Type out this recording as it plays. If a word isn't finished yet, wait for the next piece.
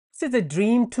is a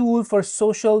dream tool for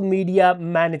social media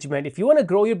management. If you want to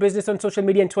grow your business on social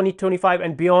media in 2025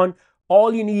 and beyond,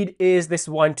 all you need is this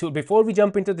one tool. Before we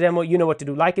jump into the demo, you know what to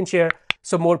do. Like and share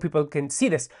so more people can see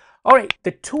this. All right,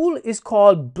 the tool is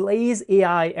called Blaze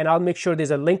AI, and I'll make sure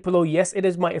there's a link below. Yes, it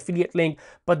is my affiliate link,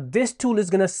 but this tool is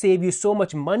going to save you so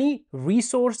much money,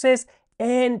 resources,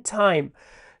 and time.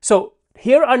 So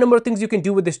here are a number of things you can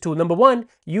do with this tool. Number one,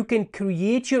 you can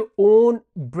create your own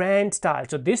brand style.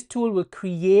 So this tool will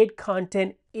create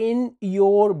content in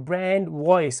your brand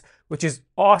voice, which is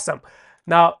awesome.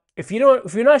 Now, if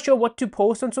you're not sure what to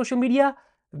post on social media,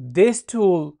 this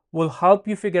tool will help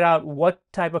you figure out what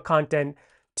type of content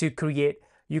to create.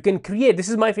 You can create, this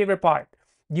is my favorite part,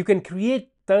 you can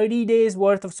create 30 days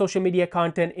worth of social media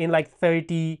content in like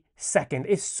 30 seconds.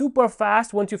 It's super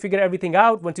fast once you figure everything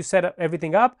out, once you set up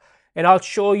everything up. And I'm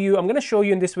going to show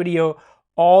you in this video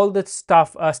all the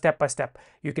stuff step by step.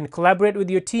 You can collaborate with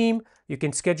your team, you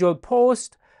can schedule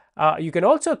posts, you can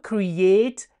also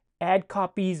create ad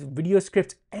copies, video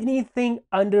scripts, anything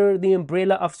under the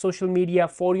umbrella of social media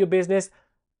for your business.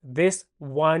 This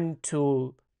one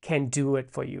tool can do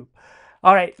it for you.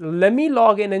 All right, let me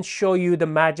log in and show you the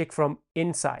magic from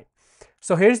inside.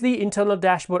 So here's the internal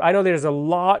dashboard. I know there's a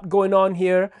lot going on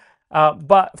here,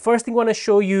 but first thing I want to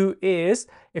show you is,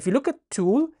 if you look at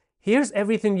tool, here's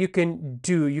everything you can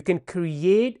do. You can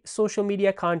create social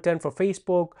media content for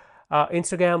Facebook,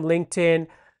 Instagram, LinkedIn.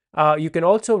 You can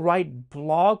also write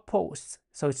blog posts.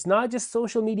 So it's not just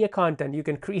social media content. You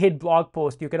can create blog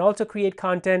posts. You can also create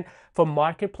content for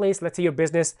marketplace. Let's say your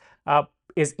business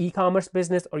is e-commerce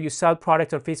business, or you sell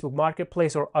products on Facebook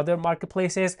Marketplace or other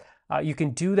marketplaces. You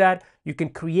can do that. You can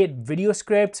create video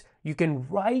scripts. You can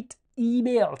write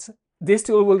emails. This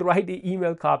tool will write the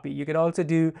email copy. You can also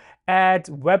do ads,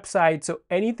 websites. So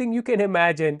anything you can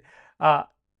imagine,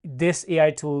 this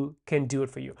AI tool can do it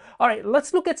for you. All right,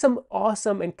 let's look at some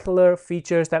awesome and killer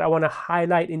features that I want to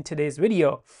highlight in today's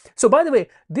video. So by the way,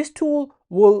 this tool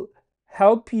will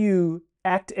help you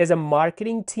act as a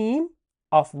marketing team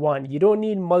of one. You don't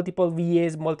need multiple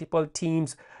VAs, multiple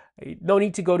teams. No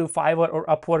need to go to Fiverr or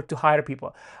Upwork to hire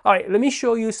people. All right, let me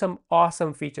show you some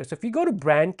awesome features. So if you go to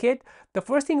Brand Kit, the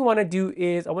first thing I want to do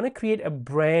is I want to create a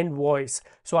brand voice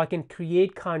so I can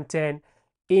create content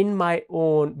in my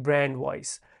own brand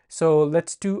voice. So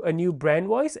let's do a new brand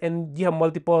voice, and you have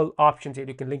multiple options here.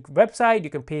 You can link website, you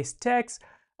can paste text,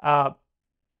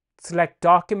 select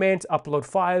documents, upload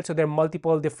files. So there are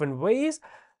multiple different ways.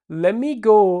 Let me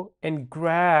go and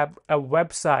grab a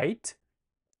website.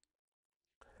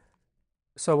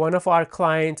 So one of our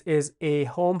clients is a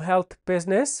home health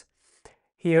business.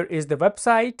 Here is the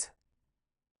website.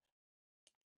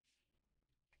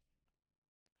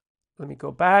 Let me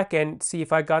go back and see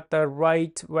if I got the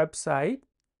right website.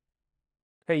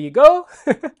 There you go.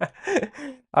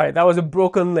 All right, that was a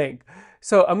broken link.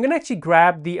 So I'm going to actually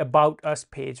grab the About Us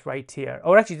page right here.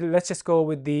 Or actually, let's just go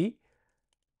with the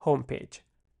home page.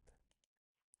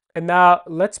 And now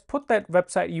let's put that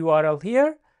website URL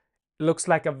here. It looks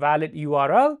like a valid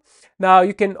URL. Now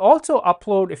you can also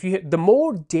upload, the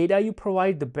more data you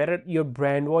provide, the better your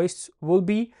brand voice will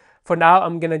be. For now,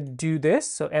 I'm going to do this.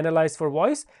 So analyze for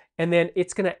voice. And then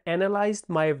it's going to analyze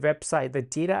my website, the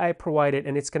data I provided,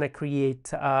 and it's going to create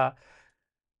the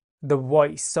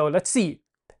voice. So let's see.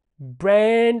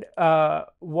 Brand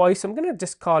voice, I'm going to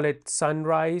just call it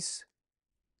Sunrise.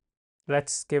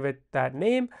 Let's give it that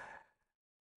name.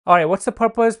 All right, what's the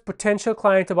purpose? Potential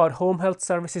client about home health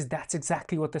services. That's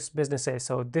exactly what this business is.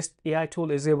 So this AI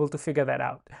tool is able to figure that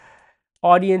out.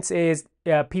 Audience is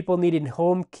people needing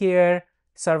home care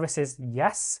services.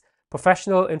 Yes.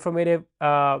 Professional, informative,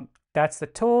 that's the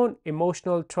tone.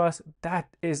 Emotional, trust, that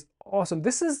is awesome.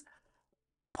 This is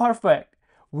perfect.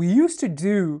 We used to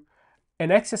do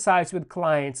an exercise with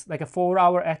clients, like a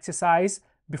 4-hour exercise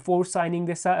before signing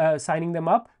them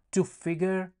up to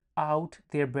figure out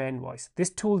their brand voice. This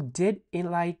tool did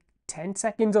in like 10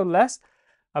 seconds or less.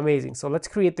 Amazing. So let's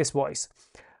create this voice.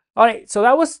 All right, so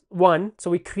that was one.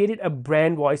 So we created a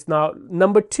brand voice. Now,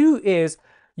 number two is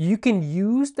you can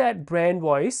use that brand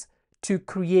voice to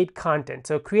create content.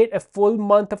 So create a full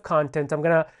month of content.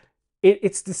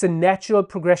 It's just a natural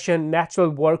progression,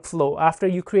 natural workflow. After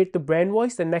you create the brand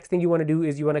voice, the next thing you want to do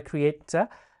is you want to create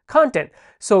content.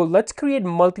 So let's create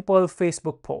multiple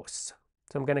Facebook posts.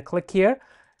 So I'm going to click here.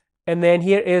 And then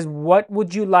here is, what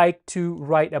would you like to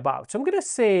write about? So I'm going to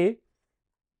say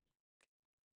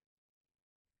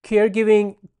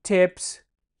caregiving tips,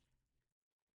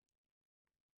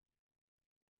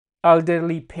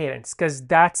 elderly parents, because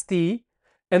that's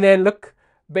and then look,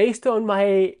 based on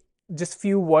my just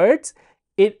few words,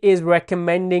 it is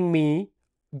recommending me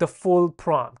the full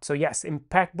prompt. So yes,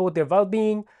 impact both their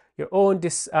well-being, your own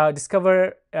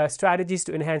discover strategies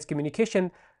to enhance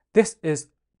communication. This is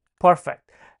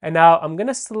perfect. And now I'm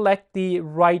gonna select the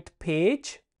right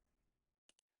page.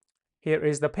 Here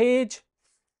is the page.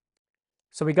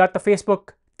 So we got the Facebook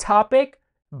topic.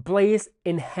 Blaze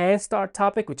enhanced our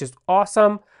topic, which is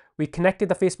awesome. We connected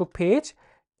the Facebook page,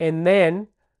 and then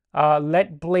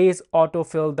let Blaze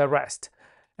autofill the rest.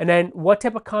 And then what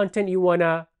type of content you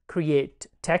wanna create?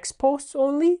 Text posts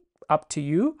only? Up to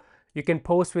you. You can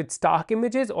post with stock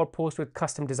images or post with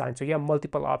custom design. So you have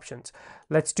multiple options.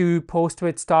 Let's do post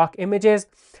with stock images.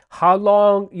 How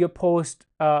long your post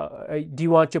do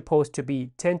you want your post to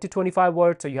be? 10 to 25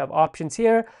 words. So you have options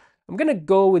here. I'm gonna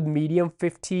go with medium,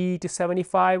 50 to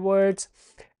 75 words.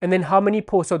 And then how many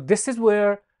posts? So this is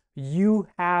where you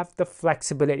have the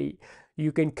flexibility.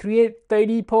 You can create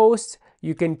 30 posts.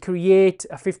 You can create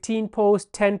a 15 posts,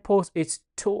 10 posts. It's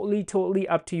totally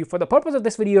up to you. For the purpose of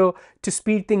this video, to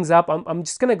speed things up, I'm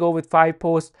just gonna go with 5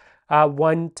 posts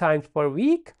 1 time per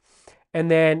week.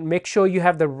 And then make sure you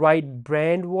have the right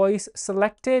brand voice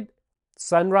selected,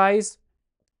 sunrise.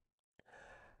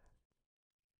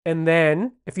 And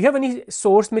then if you have any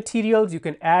source materials, you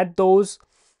can add those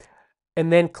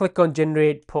and then click on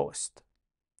generate post.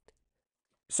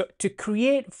 So to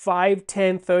create 5,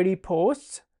 10, 30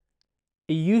 posts,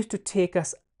 it used to take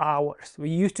us hours. We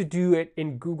used to do it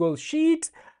in Google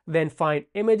Sheets, then find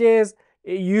images.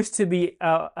 It used to be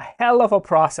a hell of a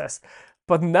process.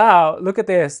 But now, look at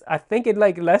this. I think in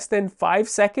like less than 5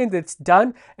 seconds, it's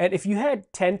done. And if you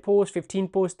had 10 posts, 15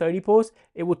 posts, 30 posts,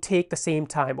 it would take the same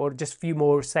time or just a few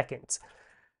more seconds.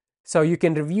 So you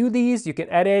can review these, you can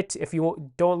edit. If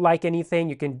you don't like anything,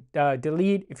 you can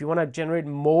delete. If you want to generate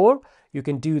more, you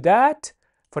can do that.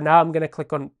 For now, I'm going to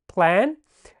click on plan.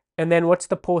 And then what's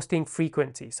the posting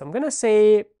frequency? So I'm going to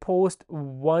say post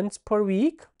once per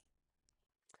week.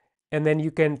 And then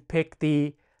you can pick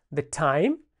the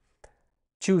time.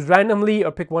 Choose randomly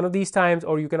or pick one of these times,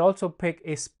 or you can also pick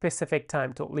a specific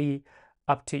time, totally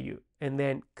up to you. And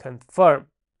then confirm.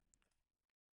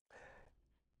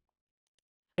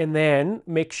 And then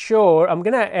make sure, I'm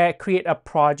gonna create a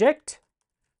project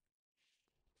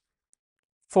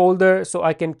folder so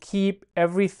I can keep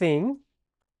everything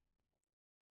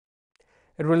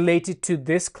related to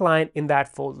this client in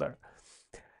that folder.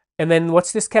 And then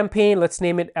what's this campaign? Let's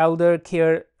name it Elder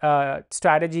Care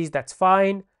Strategies. That's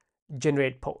fine.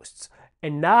 Generate posts.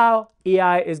 And now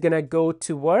AI is gonna go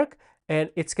to work and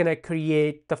it's gonna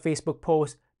create the Facebook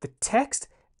post, the text,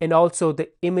 and also the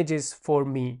images for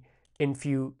me in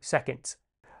few seconds.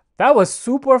 That was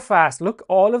super fast. Look,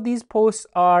 all of these posts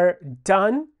are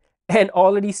done and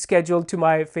already scheduled to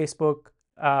my Facebook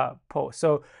post.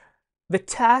 So the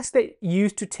task that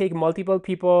used to take multiple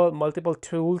people, multiple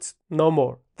tools, no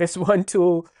more. This one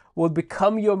tool will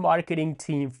become your marketing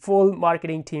team, full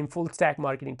stack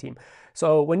marketing team.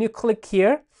 So when you click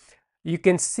here, you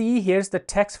can see here's the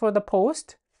text for the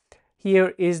post.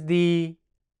 Here is the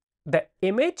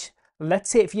image. Let's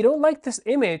say if you don't like this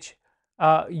image,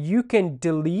 you can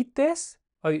delete this,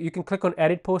 or you can click on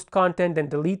edit post content, then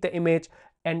delete the image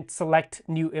and select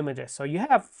new images. So you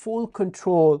have full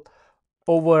control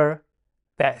over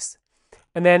this.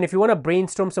 And then if you want to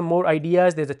brainstorm some more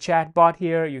ideas, there's a chat bot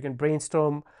here. You can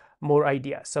brainstorm more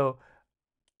ideas. So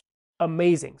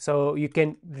amazing. So you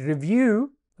can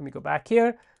review. Let me go back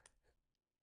here.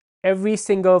 Every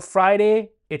single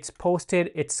Friday, it's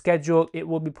posted, it's scheduled, it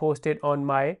will be posted on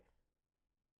my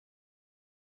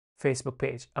Facebook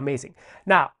page. Amazing.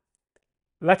 Now,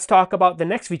 let's talk about the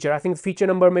next feature. I think feature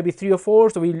number maybe 3 or 4.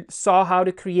 So we saw how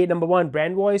to create number 1,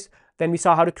 brand voice. Then we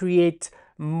saw how to create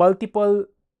multiple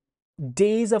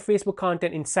days of Facebook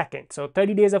content in seconds. So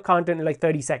 30 days of content in like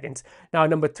 30 seconds. Now,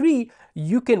 number 3,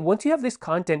 you can, once you have this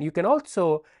content, you can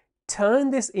also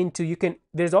turn this into,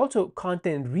 there's also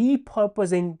content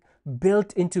repurposing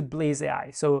built into Blaze AI.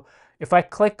 So if I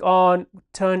click on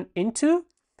turn into,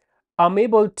 I'm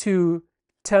able to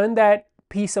turn that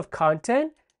piece of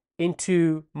content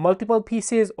into multiple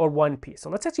pieces or one piece. So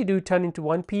let's actually do turn into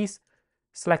one piece,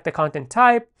 select the content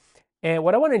type. And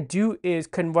what I want to do is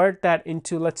convert that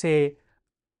into, let's say,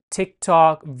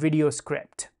 TikTok video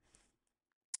script.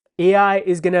 AI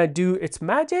is going to do its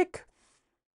magic.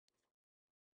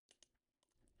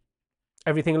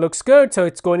 Everything looks good. So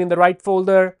it's going in the right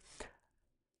folder.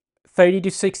 30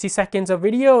 to 60 seconds of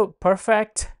video.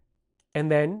 Perfect.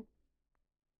 And then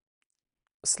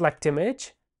select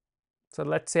image. So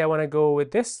let's say I want to go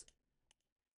with this.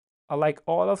 I like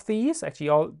all of these, actually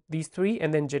all these 3,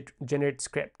 and then generate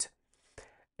script.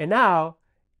 And now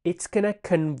it's gonna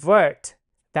convert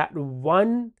that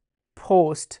one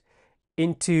post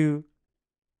into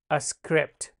a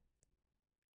script.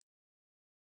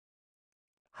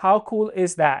 How cool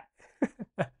is that?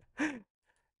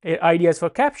 Ideas for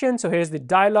caption. So here's the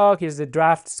dialogue, here's the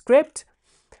draft script.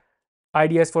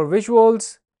 Ideas for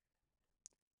visuals.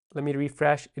 Let me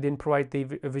refresh. It didn't provide the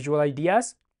visual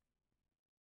ideas.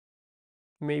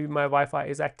 Maybe my Wi-Fi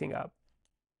is acting up.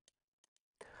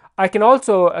 I can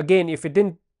also, again, if it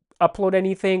didn't upload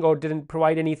anything or didn't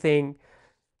provide anything,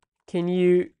 can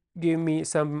you give me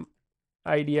some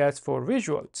ideas for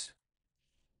visuals?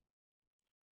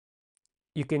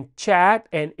 You can chat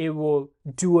and it will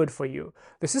do it for you.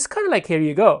 This is kind of like, here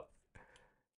you go.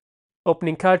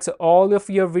 Opening cuts, all of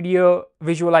your video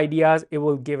visual ideas, it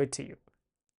will give it to you.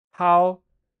 How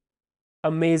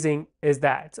amazing is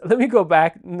that? So let me go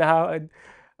back now and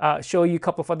show you a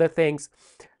couple of other things.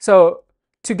 So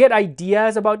to get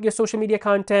ideas about your social media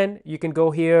content, you can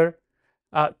go here.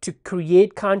 To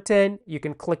create content, you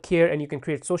can click here and you can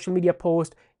create social media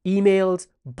posts, emails,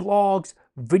 blogs,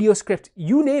 video scripts,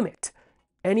 you name it.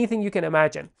 Anything you can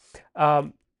imagine.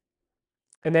 And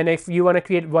then if you want to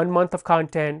create 1 month of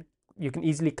content, you can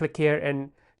easily click here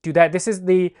and do that. This is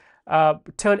the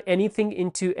turn anything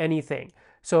into anything.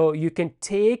 So you can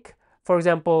take, for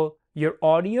example, your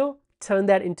audio, turn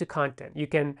that into content. You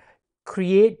can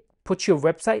create, put your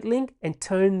website link and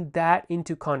turn that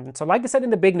into content. So like I said in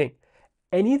the beginning,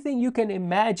 anything you can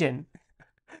imagine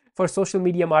for social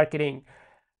media marketing,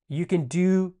 you can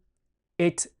do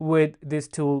it with this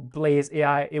tool, Blaze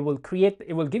AI. It will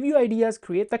give you ideas,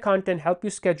 create the content, help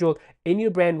you schedule in your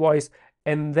brand voice,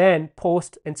 and then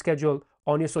post and schedule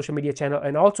on your social media channel,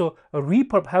 and also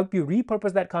help you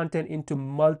repurpose that content into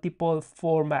multiple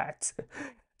formats.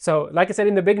 So like I said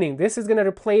in the beginning, this is going to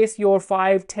replace your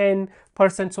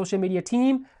 5-10% social media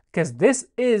team, because this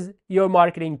is your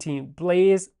marketing team,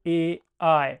 Blaze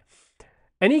AI.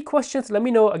 Any questions, let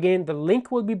me know. Again, the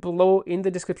link will be below in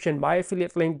the description, my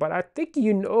affiliate link, but I think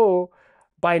you know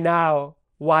by now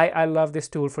why I love this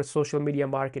tool for social media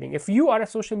marketing. If you are a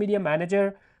social media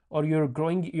manager or you're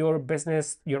growing your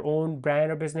business, your own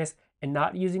brand or business, and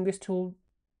not using this tool,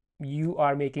 you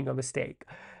are making a mistake.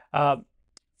 All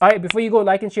right, before you go,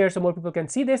 like and share so more people can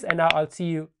see this, and now I'll see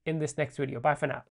you in this next video. Bye for now.